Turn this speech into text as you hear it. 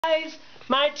Guys,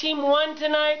 my team won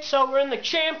tonight, so we're in the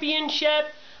championship.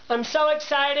 I'm so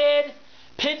excited.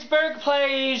 Pittsburgh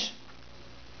plays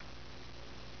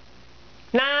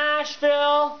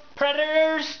Nashville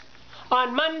Predators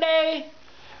on Monday.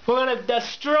 We're going to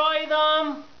destroy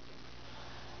them.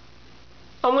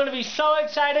 I'm going to be so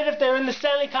excited if they're in the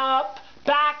Stanley Cup.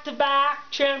 Back-to-back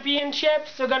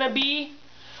championships they're going to be.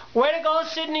 Way to go,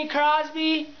 Sidney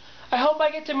Crosby. I hope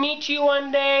I get to meet you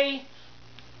one day.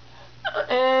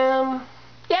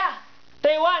 Yeah,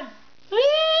 they won.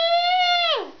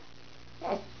 Woo!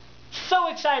 So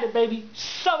excited, baby.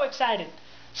 So excited.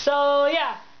 So,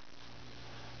 yeah.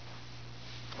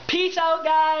 Peace out,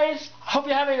 guys. Hope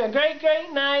you're having a great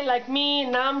night like me,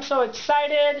 and I'm so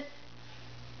excited.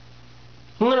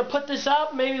 I'm going to put this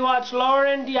up, maybe watch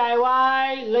Lauren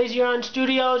DIY, Lazy Ron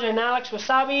Studios, and Alex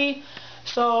Wasabi.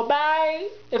 So, bye.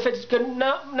 If it's good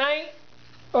night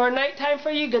or nighttime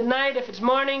for you, good night. If it's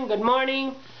morning, good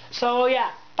morning. So,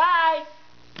 yeah. Bye.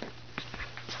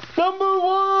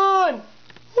 #1.